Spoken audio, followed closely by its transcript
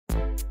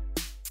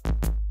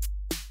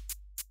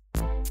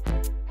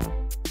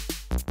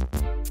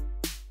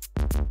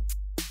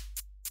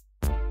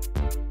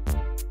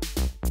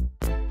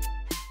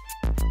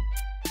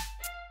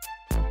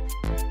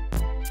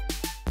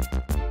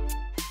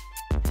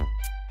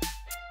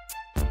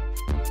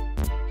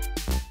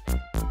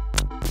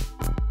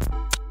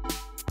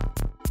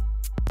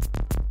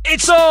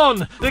It's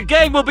on! The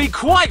game will be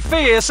quite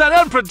fierce and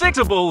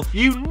unpredictable.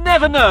 You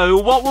never know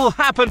what will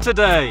happen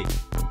today.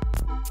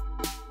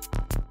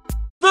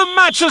 The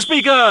match has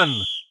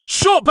begun!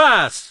 Short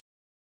pass!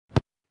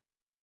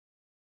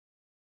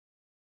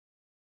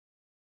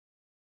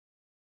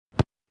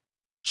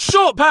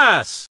 Short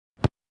pass!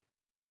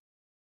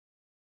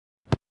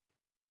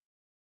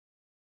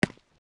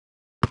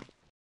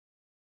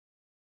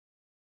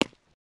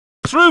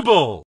 Through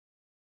ball.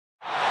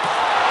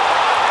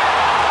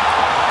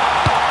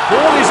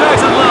 Ball is out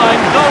of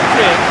line, goal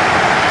kick.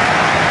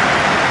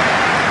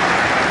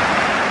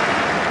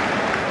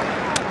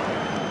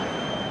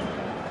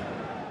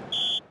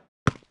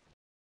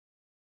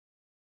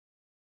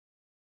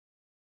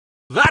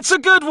 That's a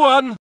good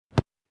one.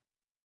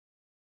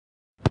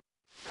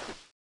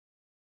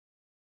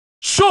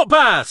 Short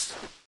pass.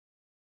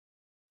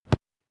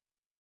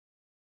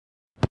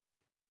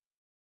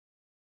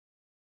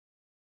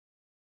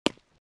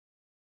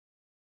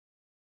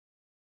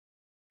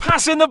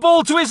 Passing the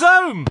ball to his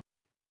own.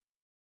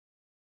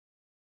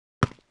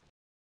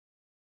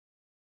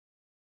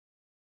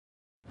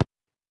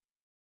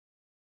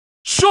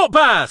 Short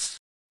pass.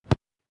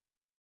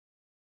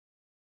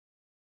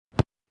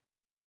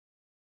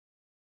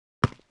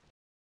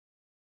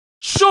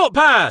 Short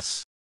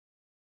pass.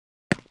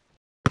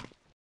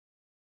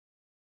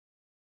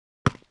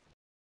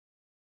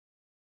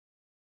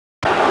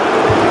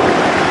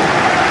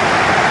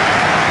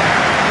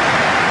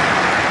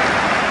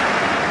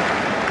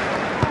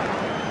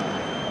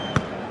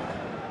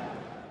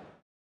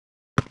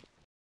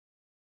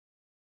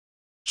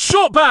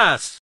 Short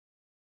pass.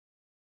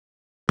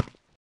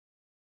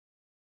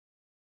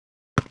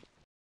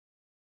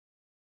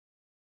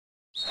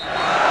 The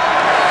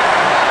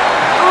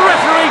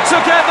referee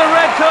took out the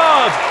red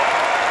card.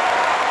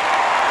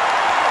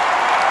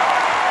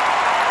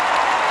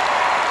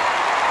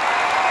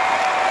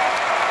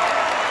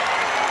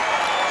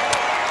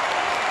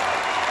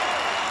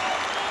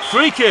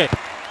 Free kick.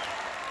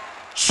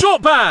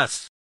 Short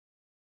pass.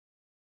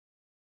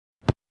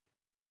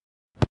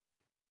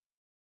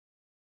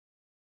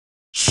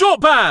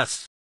 Short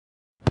pass.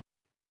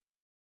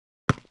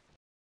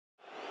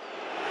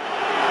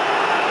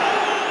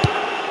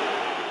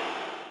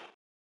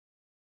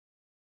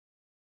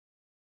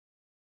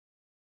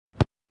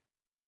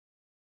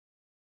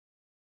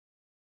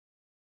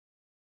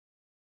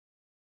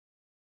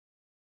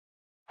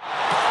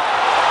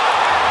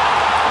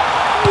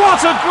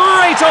 What a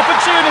great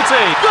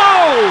opportunity!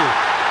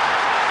 Goal!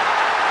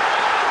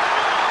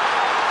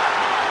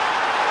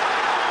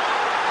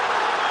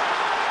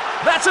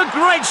 That's a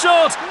great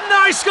shot!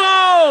 Nice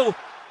goal!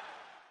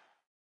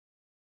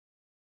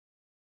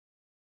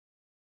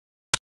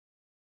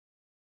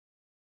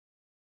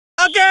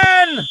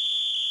 Again!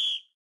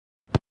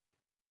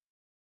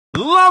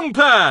 Long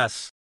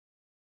pass!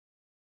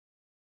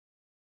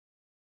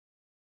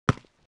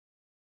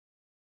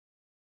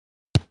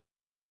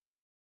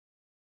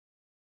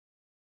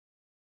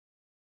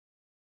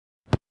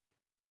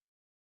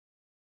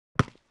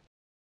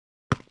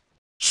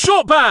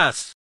 Short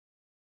pass!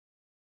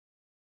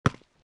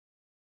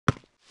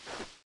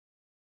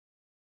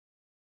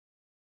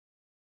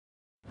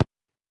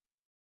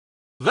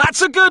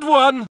 That's a good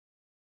one!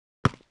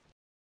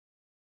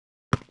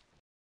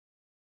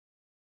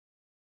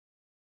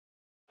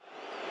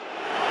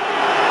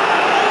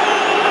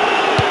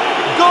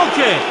 Goal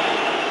kick!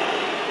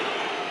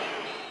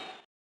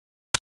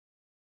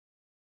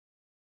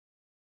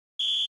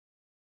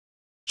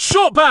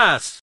 Short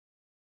pass!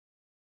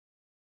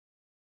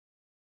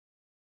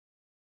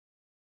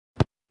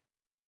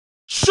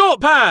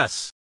 Short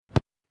pass!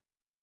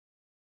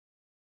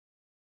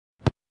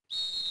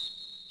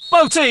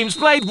 Both teams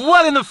played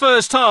well in the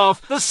first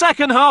half. The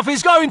second half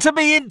is going to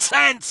be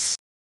intense.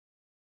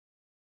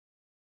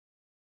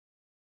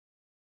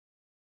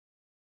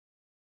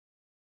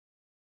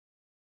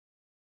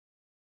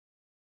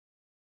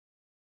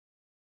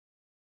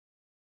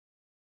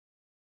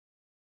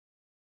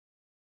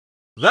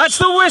 That's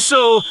the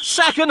whistle.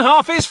 Second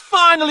half is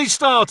finally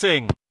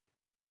starting.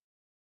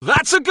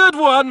 That's a good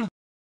one.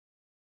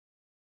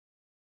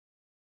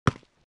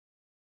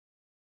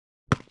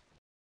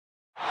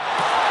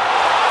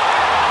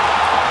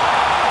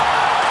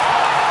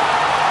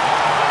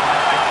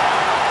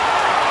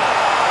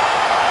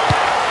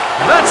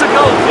 That's a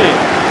goal kick.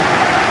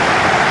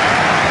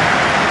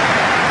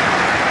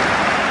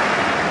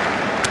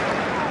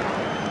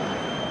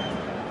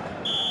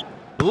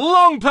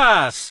 Long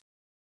pass.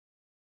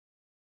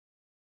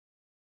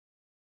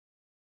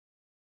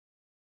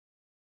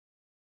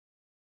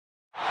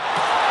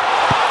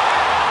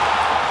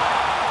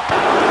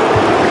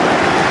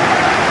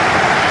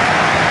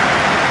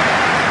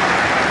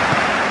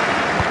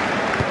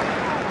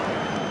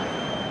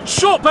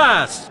 Short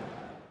pass.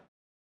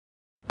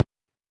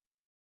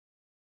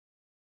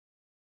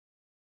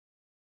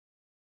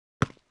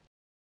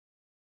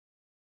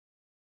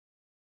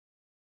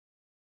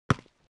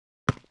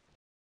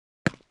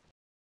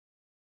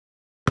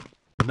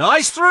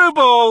 Nice through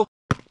ball.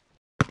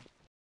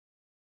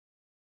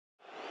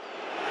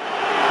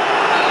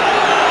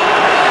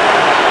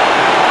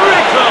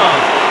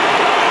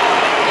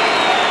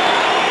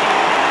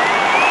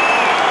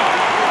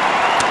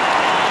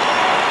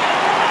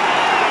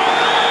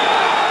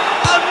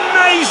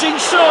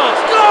 shot!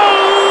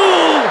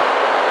 Goal!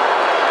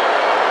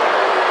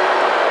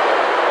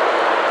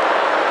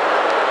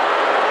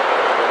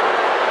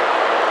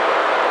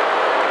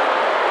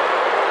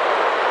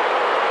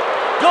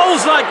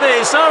 Goals like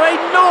this are a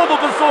normal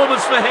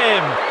performance for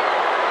him.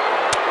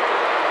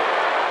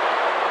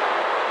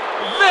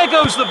 There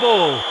goes the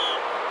ball.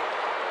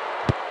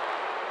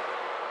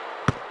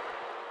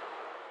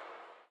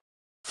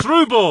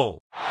 Through ball.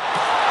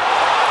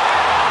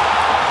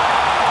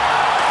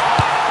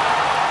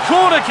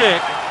 Corner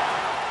kick.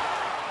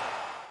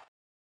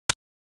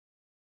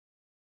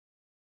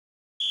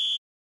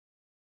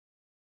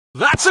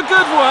 That's a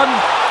good one.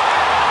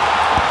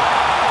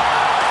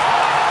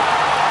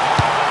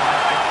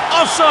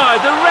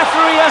 Offside. The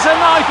referee has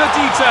an eye for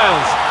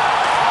details.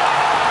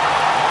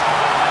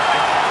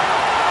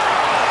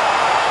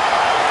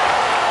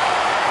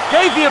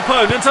 Gave the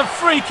opponent a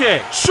free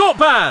kick. Short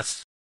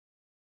pass.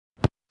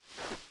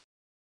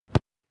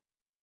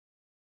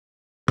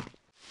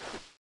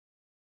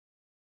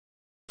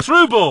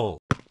 Through ball.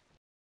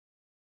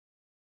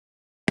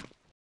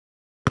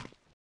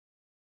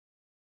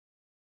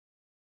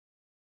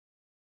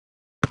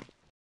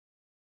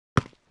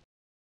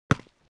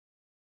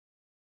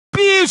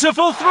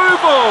 Beautiful through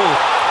ball.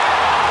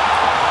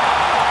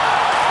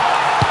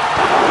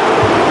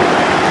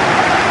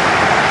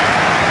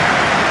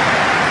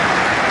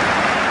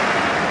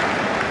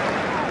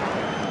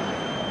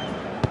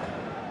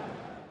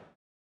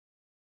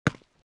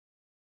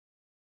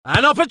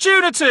 An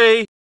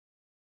opportunity.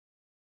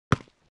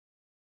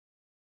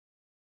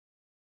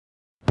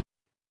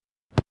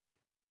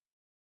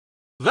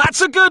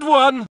 That's a good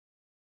one.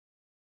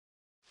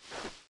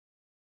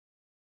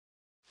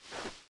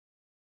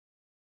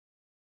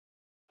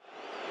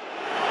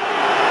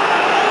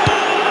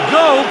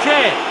 Goal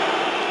kick.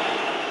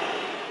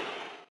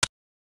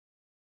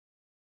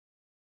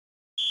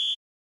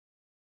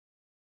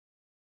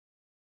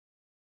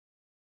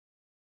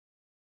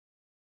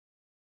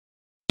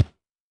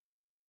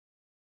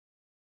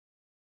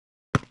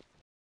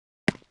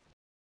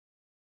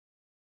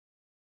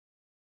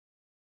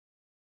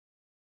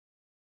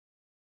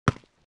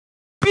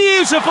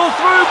 Beautiful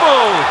through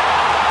ball.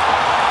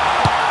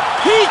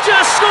 He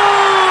just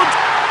scored.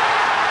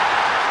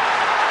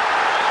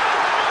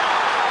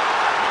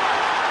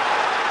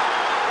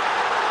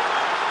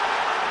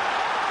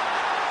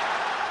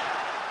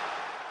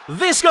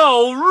 This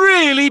goal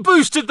really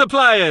boosted the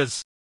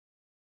players.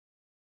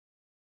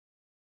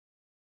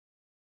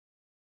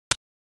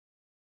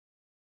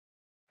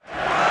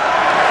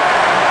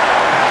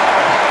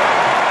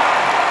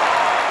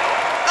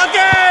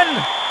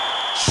 Again!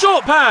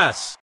 Short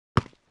pass.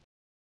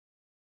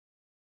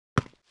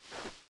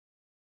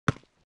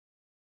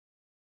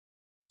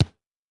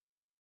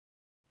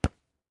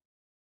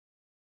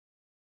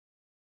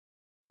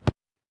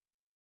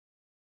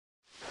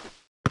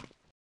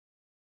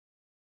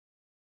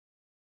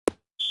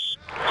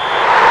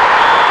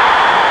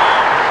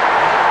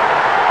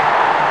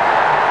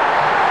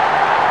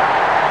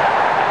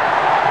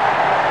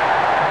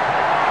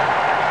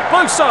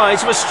 Both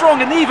sides were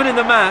strong and even in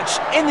the match.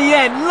 In the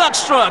end, luck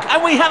struck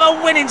and we have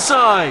a winning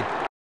side.